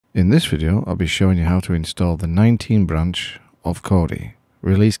In this video, I'll be showing you how to install the 19 branch of Kodi,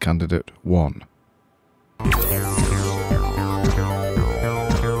 release candidate 1.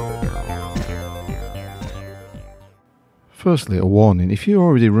 Firstly, a warning, if you're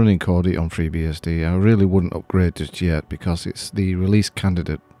already running Kodi on FreeBSD, I really wouldn't upgrade just yet because it's the release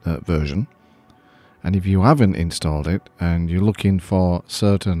candidate version. And if you haven't installed it and you're looking for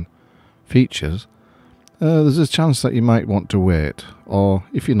certain features, there's a chance that you might want to wait, or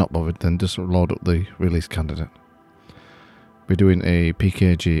if you're not bothered, then just load up the release candidate. We're doing a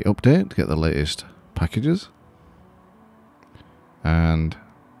PKG update to get the latest packages, and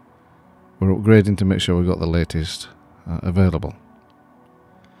we're upgrading to make sure we've got the latest available.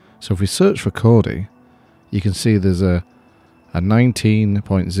 So if we search for Kodi, you can see there's a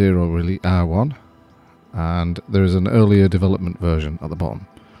 19.0 release R1, and there is an earlier development version at the bottom.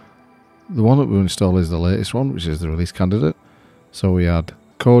 The one that we install is the latest one, which is the release candidate. So we add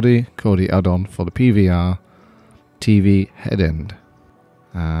Kodi add-on for the PVR TV head end,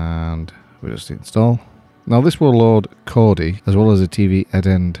 and we just install. Now this will load Kodi as well as a TV head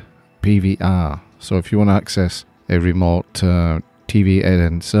end PVR. So if you want to access a remote TV head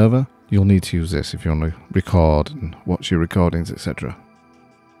end server, you'll need to use this if you want to record and watch your recordings, etc.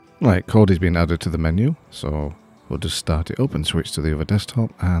 Right, Kodi's been added to the menu, so we'll just start it up and switch to the other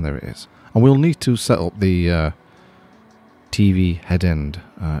desktop, and there it is. And we'll need to set up the TV head end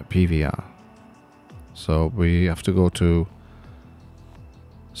PVR. So we have to go to...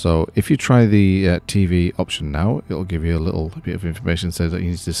 So if you try the TV option now, it'll give you a little bit of information, says that you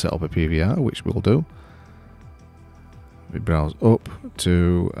need to set up a PVR, which we'll do. We browse up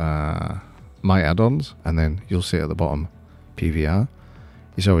to My Add-ons, and then you'll see at the bottom PVR.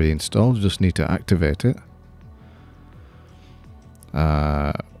 It's already installed, you just need to activate it.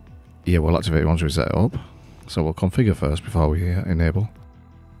 Yeah, we'll activate it once we set it up. So we'll configure first before we enable.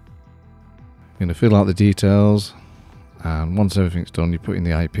 You're going to fill out the details, and once everything's done, you put in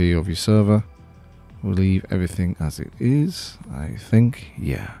the IP of your server. We'll leave everything as it is, I think.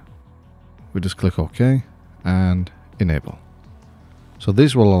 Yeah. We just click OK and enable. So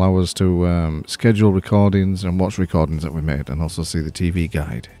this will allow us to schedule recordings and watch recordings that we made, and also see the TV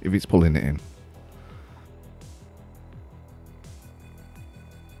guide if it's pulling it in.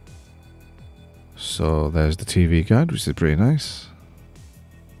 So there's the TV guide, which is pretty nice.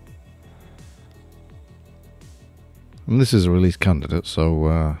 And this is a release candidate,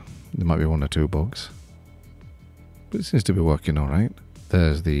 so there might be one or two bugs, but it seems to be working alright.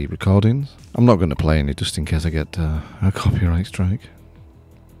 There's the recordings. I'm not going to play any just in case I get a copyright strike.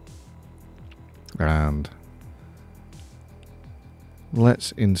 And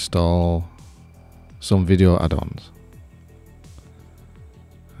let's install some video add-ons.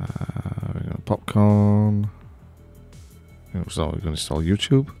 We're going to Popcorn. So we're going to install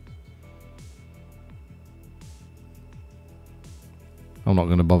YouTube. I'm not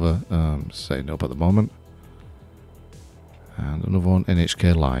going to bother setting it up at the moment. And another one,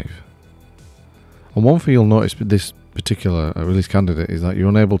 NHK Live. And one thing you'll notice with this particular release candidate is that you're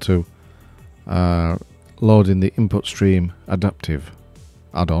unable to load in the input stream adaptive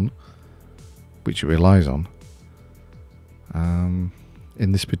add-on, which it relies on,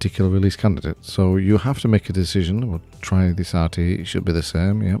 in this particular release candidate. So you have to make a decision. We'll try this RT, it should be the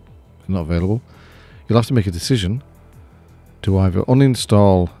same. Yep, not available. You'll have to make a decision to either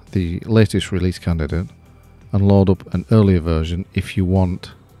uninstall the latest release candidate and load up an earlier version if you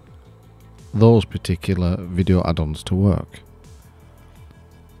want those particular video add-ons to work.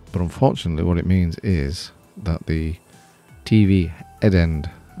 But unfortunately what it means is that the TV head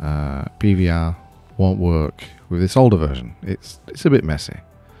end PVR won't work with this older version. It's a bit messy.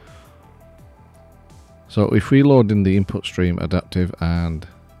 So if we load in the input stream adaptive and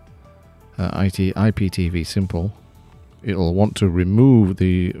IPTV simple, it'll want to remove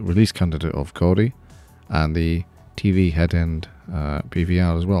the release candidate of Kodi and the TV head end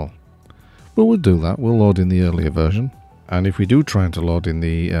PVR as well. But we'll do that. We'll load in the earlier version. And if we do try to load in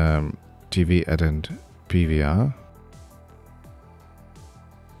the TV head end PVR,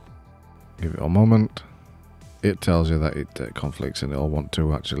 give it a moment, it tells you that it conflicts and it'll want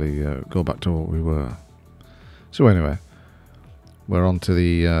to actually go back to what we were. So anyway, we're on to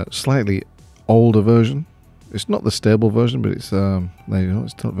the slightly older version. It's not the stable version, but it's there you go.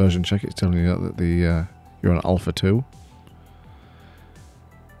 It's version check. It's telling you that the you're on Alpha 2,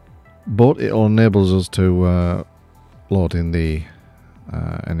 but it enables us to load in the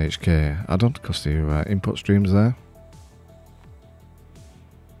NHK add-on because the input streams there.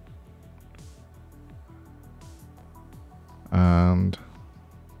 And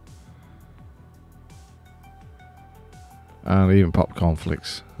even popcorn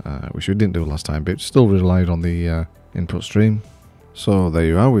flicks, which we didn't do last time, but it still relied on the input stream. So there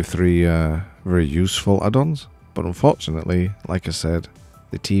you are with 3 very useful add-ons, but unfortunately, like I said,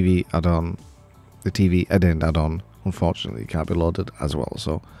 the TV add-on, the TV end add-on, unfortunately can't be loaded as well.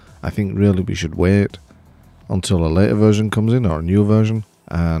 So I think really we should wait until a later version comes in, or a new version,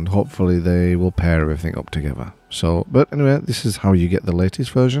 and hopefully they will pair everything up together. So, but anyway, this is how you get the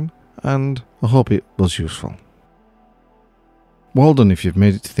latest version, and I hope it was useful. Well done if you've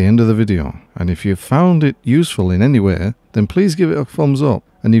made it to the end of the video, and if you've found it useful in any way, then please give it a thumbs up,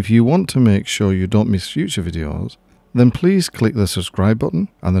 and if you want to make sure you don't miss future videos, then please click the subscribe button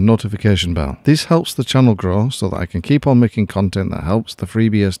and the notification bell. This helps the channel grow so that I can keep on making content that helps the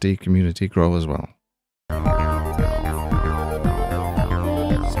FreeBSD community grow as well.